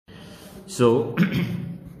So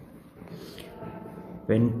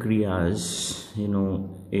pancreas,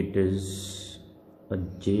 it is a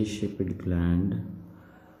J-shaped gland.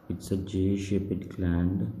 It's a J-shaped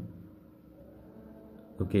gland.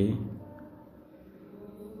 Okay,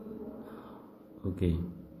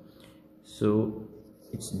 so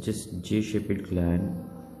it's just J-shaped gland,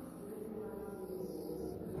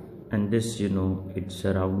 and this, it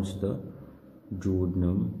surrounds the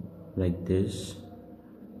duodenum like this.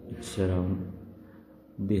 It surrounds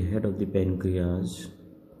the head of the pancreas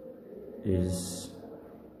is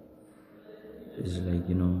like,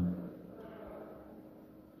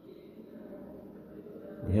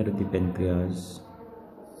 the head of the pancreas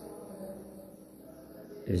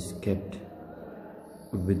is kept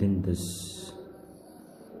within this,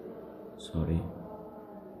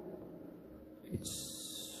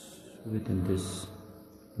 it's within this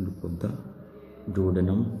loop of the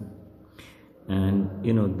duodenum. And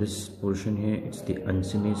this portion here, it's the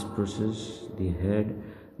uncinase process, the head,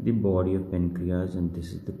 the body of pancreas, and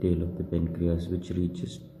this is the tail of the pancreas, which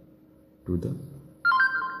reaches to the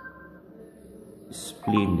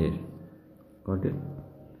spleen there. Got it?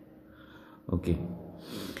 Okay,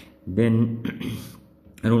 then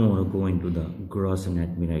I don't want to go into the gross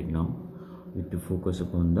anatomy right now. We have to focus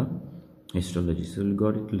upon the histology. So we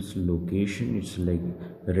got its location. It's like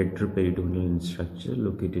retroperitoneal structure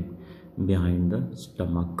located behind the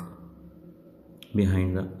stomach,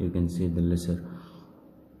 behind the, you can see, the lesser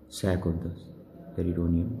sac of the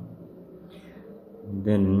peritoneum.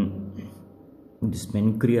 Then this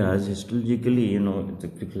pancreas, histologically, it's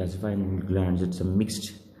actually classified in glands. It's a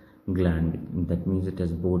mixed gland. That means it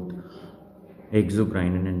has both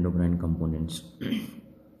exocrine and endocrine components.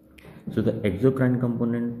 So the exocrine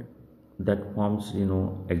component that forms,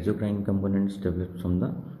 exocrine components develop from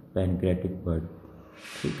the pancreatic bud,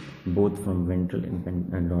 both from ventral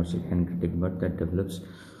and dorsal pancreatic bud that develops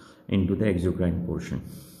into the exocrine portion.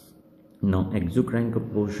 Now exocrine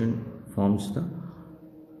portion forms the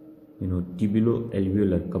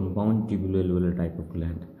tubuloalveolar, compound tubuloalveolar type of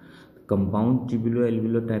gland. Compound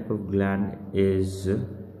tubuloalveolar type of gland is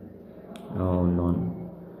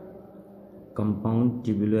compound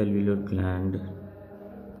tubuloalveolar gland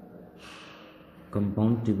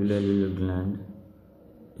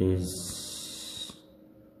is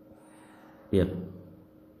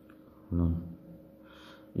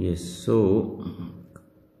yes, so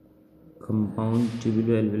compound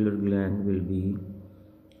tubuloalveolar gland will be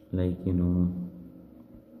like,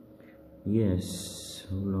 yes,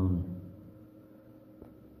 hold on,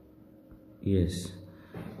 yes,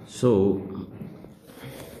 so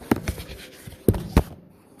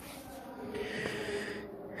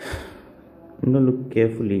look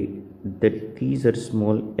carefully that these are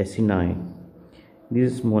small acini.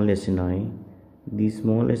 These are small acini. These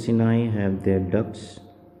small acini have their ducts.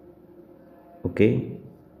 Okay,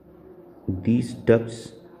 these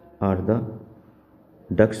ducts are the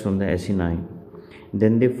ducts from the acini.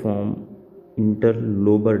 Then they form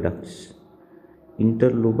interlobar ducts.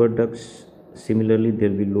 Interlobar ducts, similarly there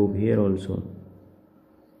will be lobe here also,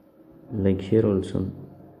 like here also.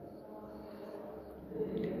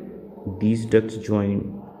 These ducts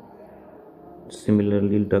join,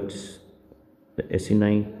 similarly ducts, the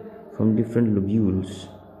acini from different lobules,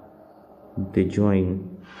 they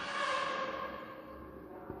join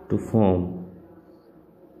to form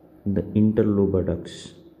the interlobar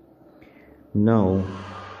ducts. Now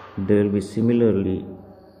there will be similarly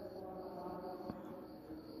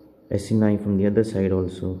acini from the other side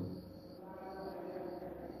also,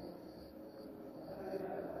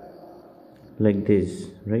 like this,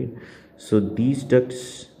 right? So these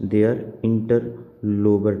ducts, they are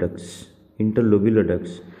interlobar ducts, interlobular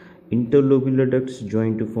ducts. Interlobular ducts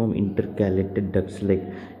join to form intercalated ducts, like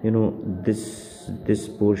this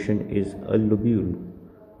portion is a lobule,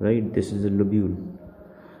 right? This is a lobule.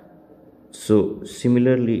 So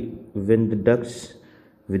similarly, when the ducts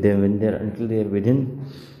until they are within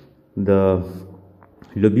the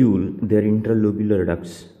lobule, they are interlobular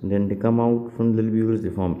ducts. Then they come out from the lobules, they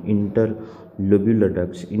form interlobular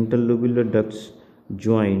ducts. Interlobular ducts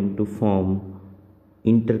join to form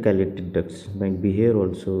intercalated ducts. Might be here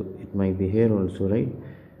also, it might be here also, right?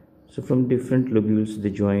 So from different lobules they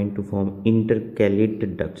join to form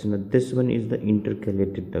intercalated ducts. Now this one is the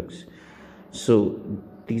intercalated ducts. So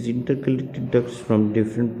these intercalated ducts from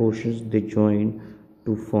different portions, they join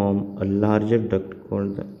to form a larger duct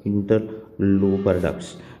called the interlobar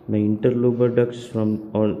ducts. Now interlobar ducts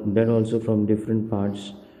also from different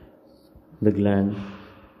parts the gland,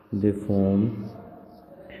 they form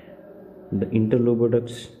the interlobar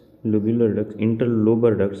ducts,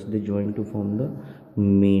 interlobar ducts, they join to form the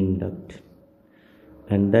main duct,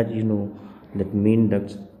 and that that main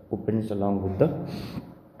duct opens along with the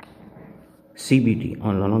CBT,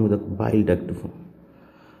 along with the bile duct,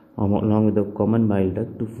 along with the common bile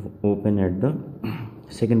duct to open at the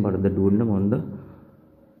second part of the duodenum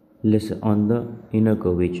on the inner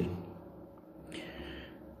curvature.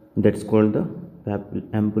 That's called the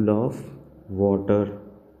ampulla of water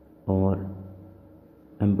or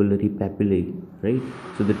ampullary papillae, right?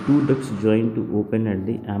 So the two ducts join to open at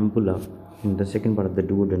the ampulla in the second part of the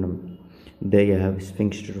duodenum. There you have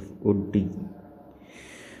sphincter of Oddi.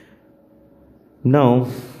 Now,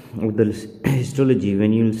 with the histology,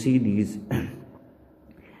 when you will see these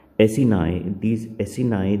acini,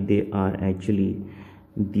 they are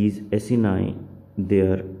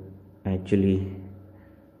actually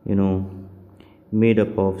made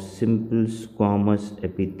up of simple squamous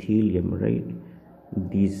epithelium, right?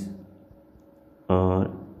 These are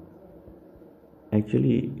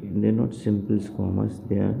actually, they're not simple squamous,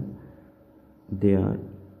 they are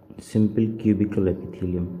simple cubical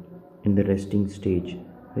epithelium in the resting stage,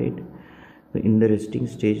 right? So in the resting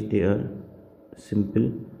stage they are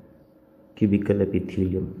simple cubical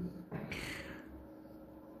epithelium.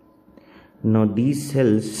 Now these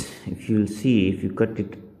cells, if you cut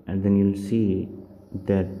it, and then you'll see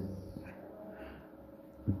that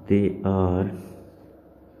they are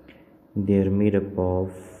made up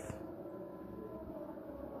of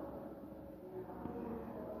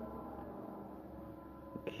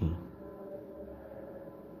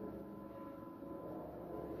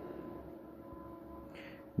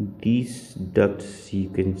these ducts. You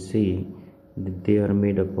can say that they are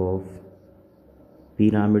made up of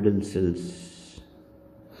pyramidal cells.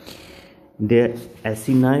 They are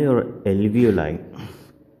acini or alveoli.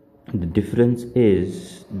 The difference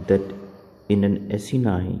is that in an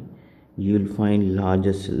acini you will find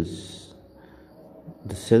larger cells.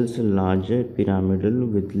 The cells are larger, pyramidal,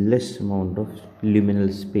 with less amount of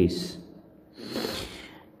luminal space.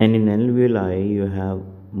 And in alveoli you have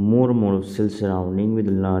more of cells surrounding with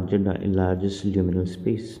largest luminal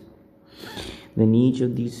space. Then each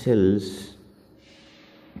of these cells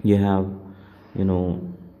you have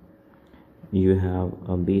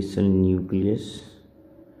a basal nucleus,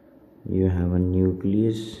 you have a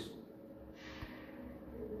nucleus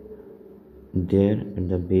there at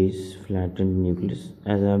the base, flattened nucleus.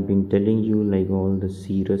 As I have been telling you, like all the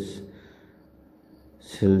serous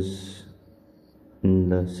cells in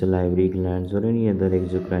the salivary glands or any other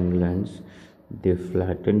exocrine glands, they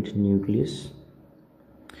flattened nucleus.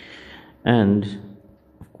 And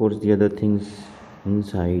of course the other things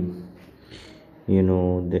inside, they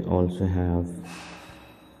also have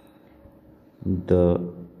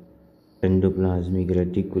the endoplasmic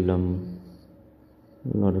reticulum,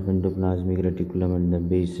 a lot of endoplasmic reticulum at the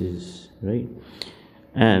bases, right?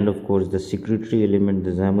 And of course the secretory element,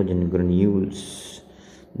 the zymogen granules.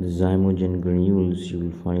 The zymogen granules you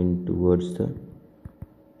will find towards the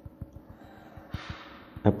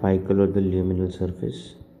apical or the luminal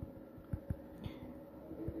surface.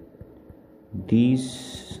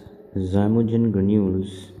 These zymogen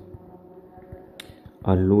granules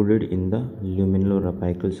are loaded in the luminal or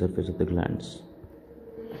apical surface of the glands.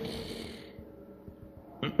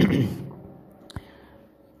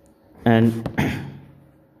 And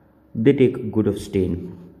they take good of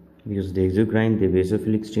stain, because the exocrine, the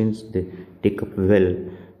basophilic stains, they take up well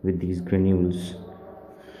with these granules.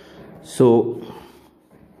 So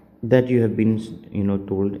that you have been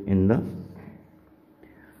told in the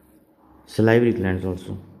salivary glands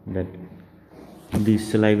also, that these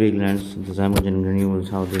salivary glands, the zymogen granules,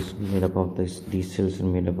 how this made up of these cells are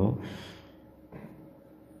made up of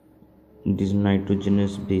these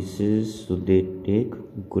nitrogenous bases, so they take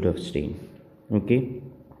good of stain. Okay,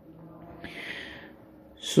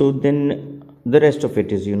 so then the rest of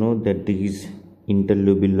it is that these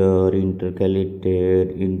interlobular,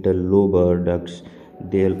 intercalated, interlobar ducts,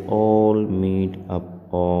 they are all made up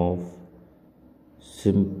of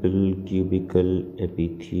simple cubical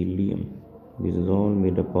epithelium. This is all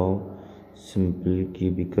made up of simple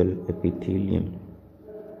cubical epithelium.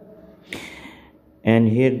 And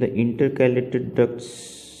here the intercalated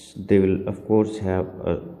ducts, they will of course have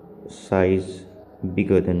a size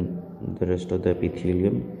bigger than the rest of the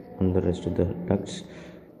epithelium. And the rest of the ducts,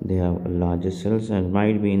 they have larger cells, and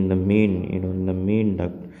might be in the main in the main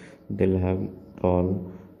duct they'll have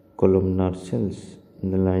tall columnar cells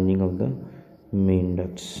in the lining of the main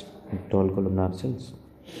ducts, tall columnar cells.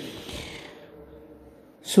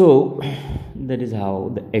 So that is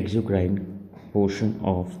how the exocrine portion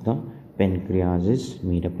of the pancreas is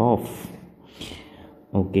made up of.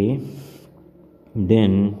 Okay,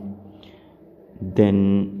 then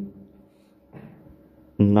Then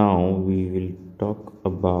now we will talk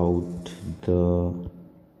about the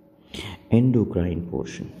endocrine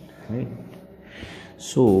portion, right?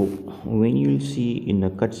 So when you will see in a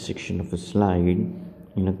cut section of a slide,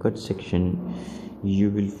 in a cut section you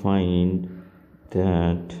will find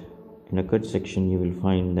that there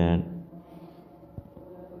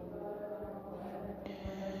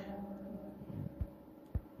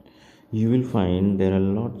are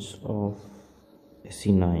lots of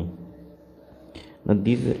acini. Now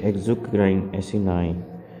these are exocrine acini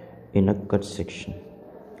in a cut section,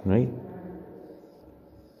 right?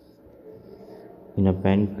 In a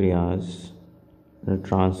pancreas, in a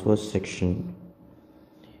transverse section,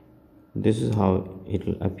 this is how it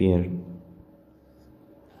will appear,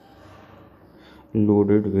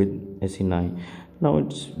 loaded with acini. Now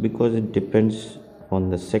it's because it depends on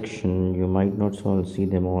the section. You might not all see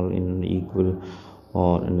them all in an equal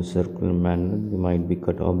or in a circular manner. You might be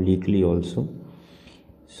cut obliquely also.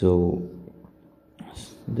 So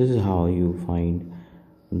this is how you find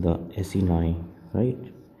the acini, right?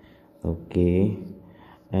 Okay,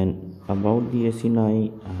 and about the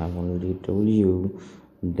acini, I have already told you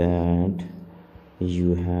that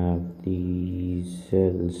you have these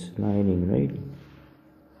cells lining, right?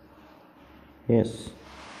 Yes,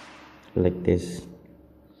 like this.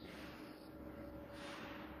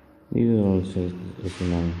 These are all cells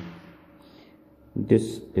acini.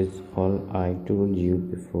 This is all I told you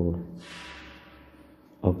before.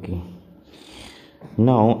 Okay.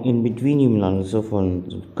 Now in between you will also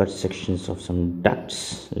find cut sections of some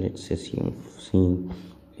ducts. Let's assume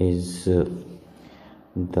is the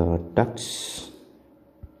ducts.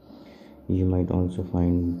 You might also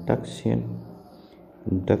find ducts here.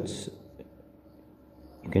 Ducts.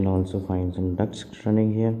 You can also find some ducts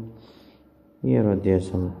running here. Here or there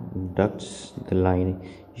some ducts, the line.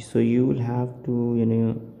 So you will have to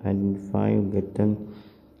identify, get them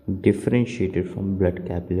differentiated from blood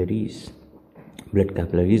capillaries. Blood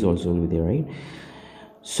capillaries also will be there, right?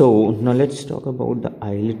 So now let's talk about the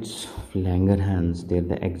islets of Langerhans. They're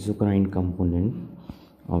the exocrine component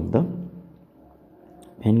of the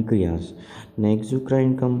pancreas. The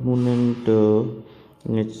exocrine component,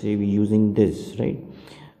 let's say we're using this, right?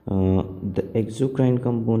 The exocrine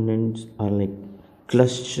components are like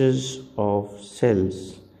clusters of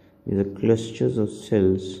cells. These are clusters of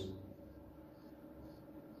cells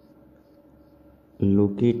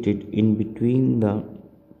located in between the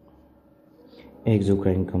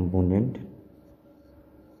exocrine component.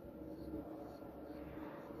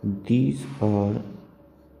 These are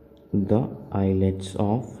the islets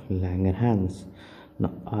of Langerhans.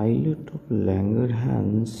 Now, islet of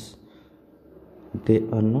Langerhans, they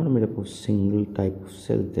are not made up of single type of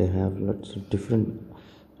cell. They have lots of different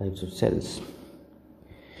types of cells.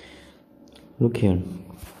 Look here,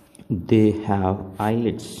 they have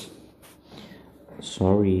islets.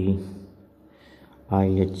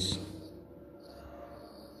 Islets.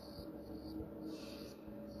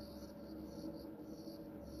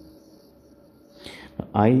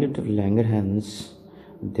 Islet of Langerhans,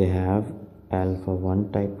 they have alpha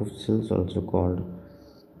 1 type of cells, also called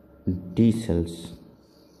D cells.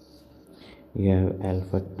 You have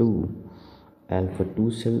alpha 2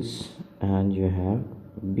 cells, and you have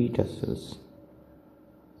beta cells.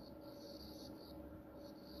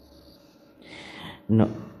 Now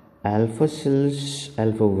alpha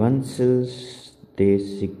 1 cells, they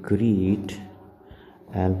secrete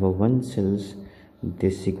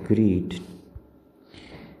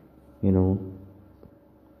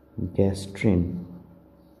gastrin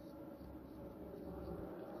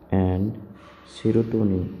and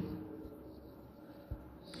serotonin.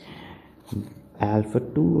 Alpha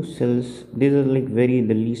 2 cells, these are like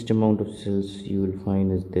the least amount of cells you will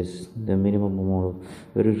find is this, the minimum amount of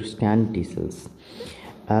very scanty cells.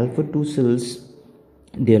 Alpha 2 cells,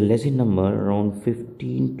 they are less in number, around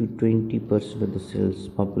 15 to 20% of the cells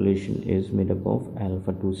population is made up of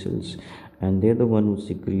alpha 2 cells, and they're the one who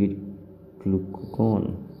secrete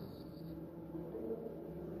glucagon.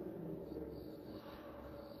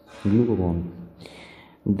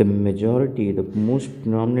 The most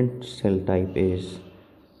predominant cell type is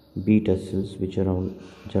beta cells, which are around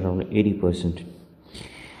 80%.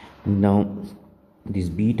 Now these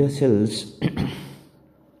beta cells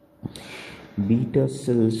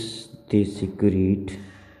they secrete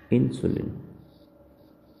insulin.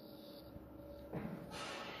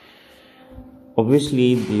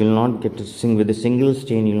 Obviously you will not get to sing with a single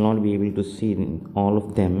stain, you will not be able to see all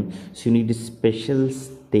of them, so you need special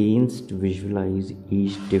stains to visualize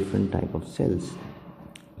each different type of cells.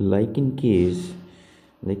 Like in case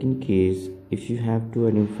if you have to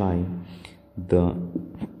identify the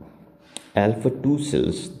alpha 2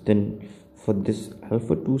 cells. Then for this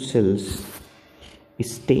alpha 2 cells,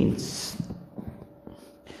 stains.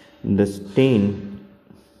 The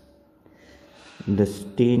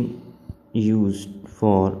stain used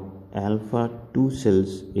for alpha 2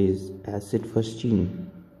 cells is acid phosgene.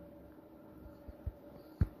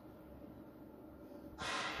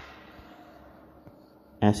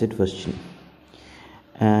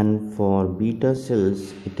 And for beta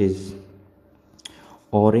cells it is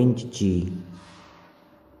orange G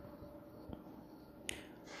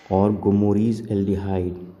or Gomorrhe's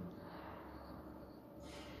aldehyde.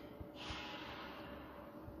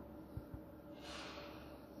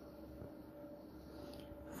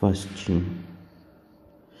 Phosgene.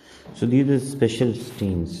 So these are special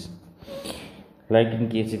stains. Like in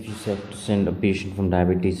case if you have to send a patient from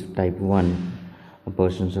diabetes type 1, a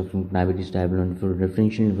person suffering from diabetes type 1 for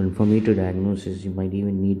differential confirmatory diagnosis, you might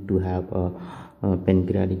even need to have a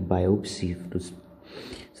pancreatic biopsy to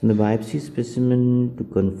send the biopsy specimen to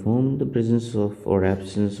confirm the presence of or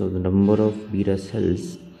absence of the number of beta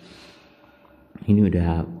cells. You need to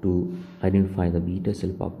have to identify the beta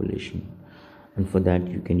cell population, and for that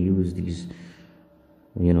you can use these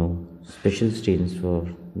special stains for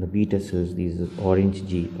the beta cells. These are orange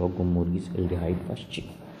G or Gomorrhe's aldehyde phosgene.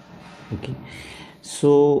 Okay,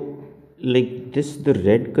 so like this, the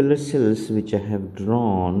red color cells which I have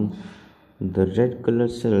drawn,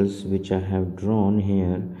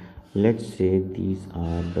 here, let's say these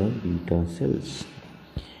are the beta cells.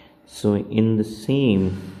 So in the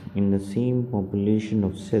same population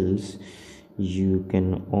of cells, you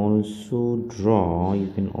can also draw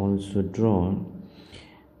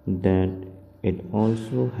that it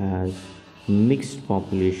also has mixed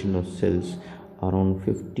population of cells. Around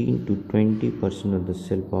 15 to 20% of the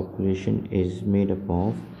cell population is made up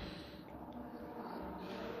of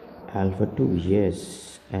alpha 2.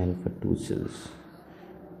 Yes, alpha 2 cells.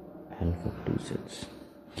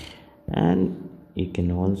 And you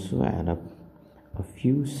can also add up a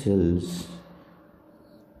few cells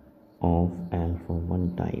of alpha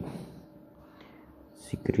 1 type,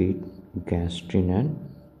 secrete gastrin and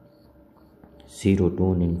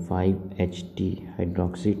serotonin 5-HT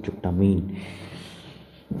hydroxytryptamine.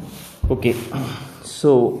 Okay,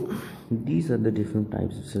 so these are the different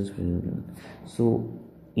types of cells. So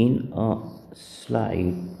in a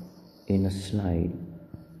slide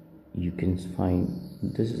you can find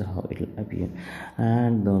this is how it will appear.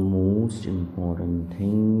 And the most important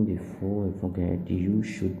thing, before I forget, you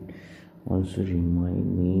should also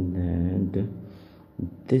remind me that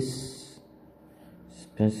this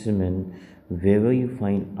specimen, wherever you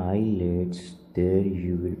find islets, there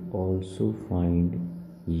you will also find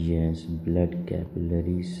blood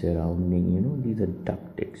capillaries surrounding. These are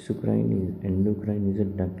ducted. Endocrine is a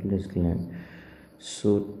ductless gland,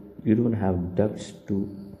 so you don't have ducts to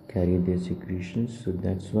carry their secretions, so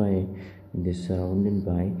that's why they're surrounded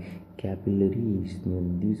by capillaries.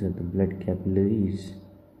 These are the blood capillaries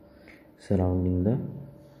surrounding the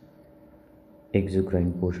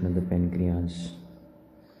exocrine portion of the pancreas.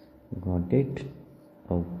 Got it?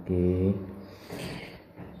 Okay,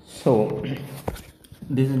 so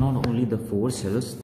this is not only the 4 cells.